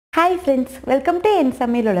Hi friends, welcome to என்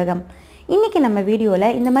சமையல் உலகம். இன்னைக்கு நம்ம வீடியோல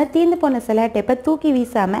இந்த மாதிரி தீந்து போன செல்லோ டேப்பை தூக்கி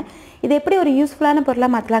வீசாம இது எப்படி ஒரு யூஸ்ஃபுல்லான பொருளா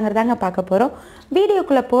மாத்தலாம்ங்கறதாங்க பார்க்க போறோம்.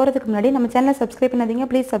 வீடியோக்குள்ள போறதுக்கு முன்னாடி நம்ம சேனலை சப்ஸ்கிரைப் பண்ணாதீங்க.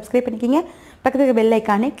 ப்ளீஸ் சப்ஸ்கிரைப் பண்ணிக்கங்க. பக்கத்துல பெல்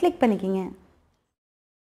ஐகானை கிளிக் பண்ணிக்கங்க.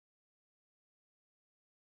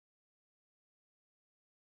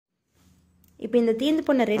 இப்போ இந்த தீந்து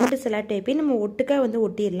போன ரெண்டு செல்லோ டேப்பை நம்ம ஒட்டுக்கா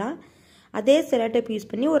ஒட்டிரலாம். அதே செல்லோ டேப்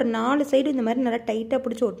யூஸ் பண்ணி ஒரு 4 சைடு இந்த மாதிரி நல்லா டைட்டா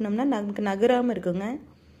பிடிச்சு ஒட்டணும்னா நமக்கு நகராம இருக்குங்க.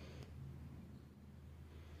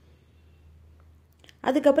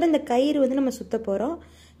 அதுக்கப்புறம் இந்த கயிறு நம்ம சுத்த போறோம்.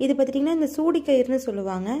 இது பாத்தீங்கன்னா இந்த சூடி கயிறுன்னு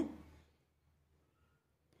சொல்லுவாங்க.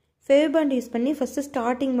 ஃபெவிபாண்ட் யூஸ் பண்ணி ஃபர்ஸ்ட்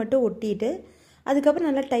ஸ்டார்டிங் மட்டும் ஒட்டிட்டு அதுக்கப்புறம்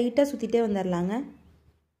நல்லா டைட்டா சுத்திட்டே வந்துறலாங்க.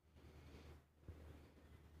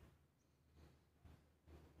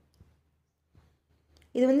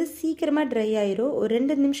 இது சீக்கிரமா ட்ரை ஆயிரும். ஒரு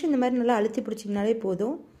 2 நிமிஷம் இந்த மாதிரி நல்லா அழுத்தி பிடிச்சிங்கனாலே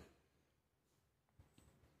போதும்.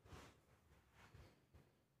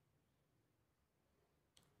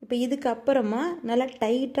 இப்போ இதுக்கு அப்புறமா நல்லா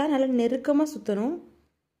டைட்டா நல்லா நெருக்கமா சுத்தணும்.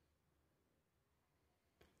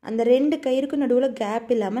 அந்த ரெண்டு கயிறுக்கு நடுவுல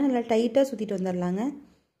கேப் இல்லாம நல்லா டைட்டா சுத்திட்டு வந்துறலாங்க.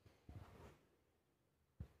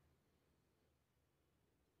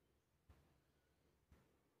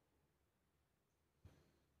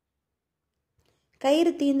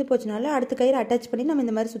 கயிறு தீந்து போச்சுனால அடுத்த கயிறு அட்டாச் பண்ணி நம்ம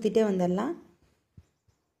இந்த மாதிரி சுத்திட்டே வந்துறலாம்.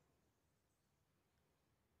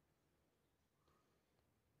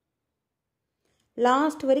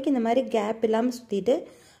 லாஸ்ட் வரைக்கும் இந்த மாதிரி கேப் இல்லாம சுத்திட்டு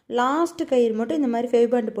லாஸ்ட் கயிறு மட்டும் இந்த மாதிரி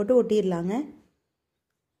ஃபெவிபாண்ட் போட்டு ஒட்டிரலாங்க.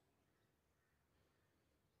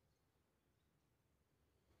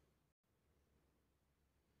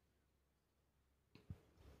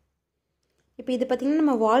 இப்போ இது பாத்தீங்கன்னா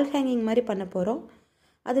நம்ம வால் ஹேங்கிங் மாதிரி பண்ண போறோம்.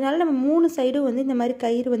 அதனால நம்ம 3 சைடும் இந்த மாதிரி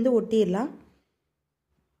கயிறு ஒட்டிரலாம்.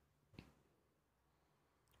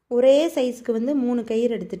 ஒரே சைஸ்க்கு 3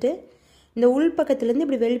 கயிறு எடுத்துட்டு இந்த உள் பக்கத்துல இருந்து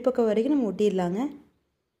இப்படி வெளிப்பக்கம் வரைக்கும் நம்ம ஒட்டிரலாங்க.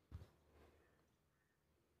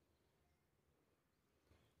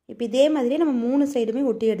 இப்போ இதே மாதிரி நம்ம 3 சைடுமே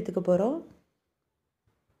ஒட்டி எடுத்துக்க போறோம்.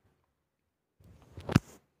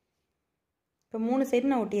 இப்போ 3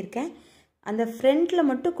 சைடு நான் ஒட்டி இருக்கேன். அந்த ஃப்ரண்ட்ல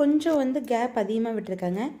மட்டும் கொஞ்சம் கேப் அதிகமா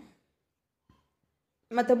விட்டுருக்காங்க.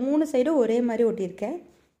 மற்ற 3 சைடும் ஒரே மாதிரி ஒட்டி இருக்கேன்.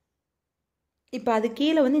 இப்போ அது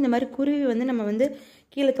கீழே இந்த மாதிரி குருவி நம்ம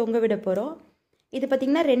கீழே தொங்க விட போறோம். இது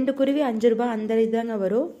பாத்தீங்கன்னா 2 குருவி 5 ரூபாய் அந்த இதுதாங்க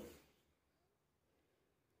வரும்.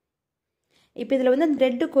 இப்போ இதுல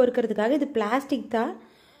த்ரெட் கோர்க்கிறதுக்காக இது பிளாஸ்டிக் தான்.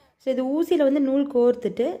 ஸோ இது ஊசியில நூல்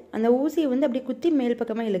கோர்த்துட்டு அந்த ஊசியை அப்படி குத்தி மேல்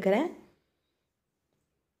பக்கமா இழுக்கிறேன்.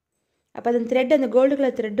 அப்போ அந்த த்ரெட் அந்த கோல்டு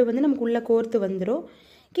கலர் த்ரெட் நமக்கு உள்ள கோர்த்து வந்துடும்.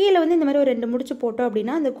 கீழே இந்த மாதிரி ஒரு 2 முடிச்சு போட்டோம்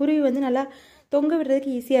அப்படின்னா அந்த குருவி நல்லா தொங்க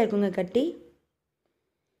விடுறதுக்கு ஈஸியாக இருக்குங்க கட்டி.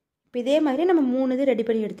 இப்போ இதே மாதிரி நம்ம 3 இது ரெடி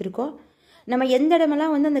பண்ணி எடுத்துருக்கோம். நம்ம எந்த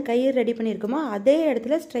இடமெல்லாம் அந்த கயிறு ரெடி பண்ணியிருக்கோமோ அதே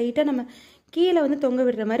இடத்துல ஸ்ட்ரைட்டாக நம்ம கீழே தொங்க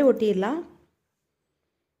விடுற மாதிரி ஒட்டிடலாம்.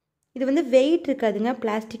 இது வெயிட் இருக்காதுங்க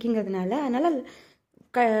பிளாஸ்டிக்குங்கிறதுனால. அதனால்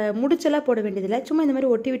முடிச்செல்லாம் போட வேண்டியதில்லை. சும்மா இந்த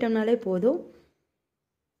மாதிரி ஒட்டி விட்டோம்னாலே போதும்.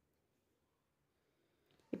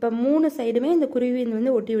 இப்போ 3 சைடுமே இந்த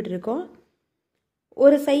குருவி ஒட்டி விட்டுருக்கோம்.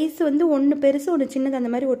 ஒரு சைஸ் ஒன்று பெருசு ஒன்று சின்னது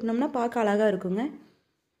அந்த மாதிரி ஒட்டினோம்னா பார்க்க அழகாக இருக்குங்க.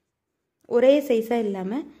 ஒரே சைஸாக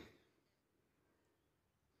இல்லாமல்.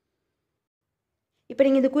 இப்போ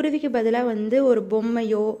நீங்கள் இந்த குருவிக்கு பதிலாக ஒரு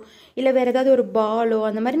பொம்மையோ இல்லை வேறு ஏதாவது ஒரு பாலோ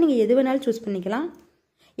அந்த மாதிரி நீங்கள் எது வேணாலும் சூஸ் பண்ணிக்கலாம்.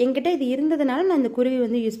 என்கிட்ட இது இருந்ததுனால நான் இந்த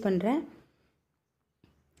குருவி யூஸ் பண்ணுறேன்.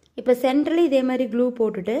 இப்போ சென்டரில் இதே மாதிரி க்ளூ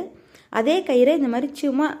போட்டுட்டு அதே கயிறை இந்த மாதிரி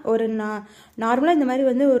சும்மா ஒரு நார்மலாக இந்த மாதிரி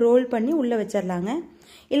ஒரு ரோல் பண்ணி உள்ளே வச்சிடலாங்க.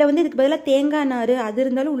 இல்லை இதுக்கு பதிலாக தேங்காய் நார் அது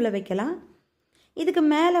இருந்தாலும் உள்ளே வைக்கலாம். இதுக்கு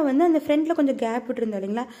மேலே அந்த ஃப்ரண்ட்டில் கொஞ்சம் கேப் விட்டுருந்தோம்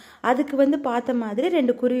இல்லைங்களா, அதுக்கு பார்த்த மாதிரி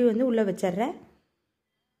 2 குருவி உள்ளே வச்சிட்றேன்.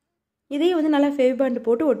 இதையும் நல்லா ஃபெவிபாண்ட்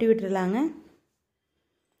போட்டு ஒட்டி விட்டுருலாங்க.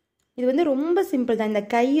 இது ரொம்ப சிம்பிள் தான். இந்த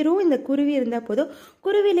கயிறும் இந்த குருவி இருந்தால் போதும்.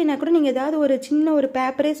 குருவி இல்லைன்னா கூட நீங்கள் ஏதாவது ஒரு சின்ன ஒரு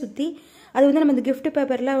பேப்பரே சுற்றி அது நம்ம இந்த கிஃப்ட்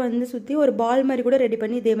பேப்பர்லாம் சுற்றி ஒரு பால் மாதிரி கூட ரெடி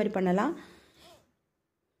பண்ணி இதே மாதிரி பண்ணலாம்.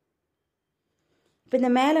 இப்போ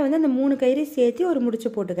இந்த மேலே அந்த 3 கயிறு சேர்த்து ஒரு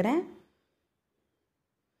முடிச்சு போட்டுக்கிறேன்.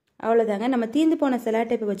 அவ்வளோதாங்க. நம்ம தீந்து போன செல்லோ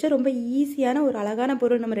டேப்பை வச்சு ரொம்ப ஈஸியான ஒரு அழகான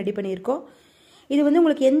பொருள் நம்ம ரெடி பண்ணியிருக்கோம். இது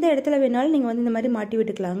உங்களுக்கு எந்த இடத்துல வேணாலும் நீங்கள் இந்த மாதிரி மாட்டி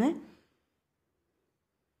விட்டுக்கலாங்க.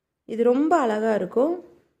 இது ரொம்ப அழகாக இருக்கும்.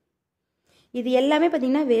 இது எல்லாமே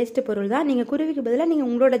பார்த்தீங்கன்னா வேஸ்ட் பொருள் தான். நீங்கள் குருவிக்கு பதிலாக நீங்கள்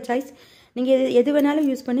உங்களோட சாய்ஸ் நீங்கள் எது வேணாலும்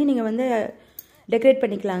யூஸ் பண்ணி நீங்கள் டெக்கரேட்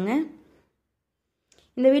பண்ணிக்கலாங்க.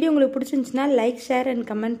 இந்த வீடியோ உங்களுக்கு பிடிச்சிருந்துச்சுன்னா லைக், ஷேர் அண்ட்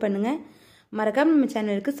கமெண்ட் பண்ணுங்கள். மறக்காமல் நம்ம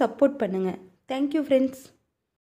சேனலுக்கு சப்போர்ட் பண்ணுங்கள். Thank you friends.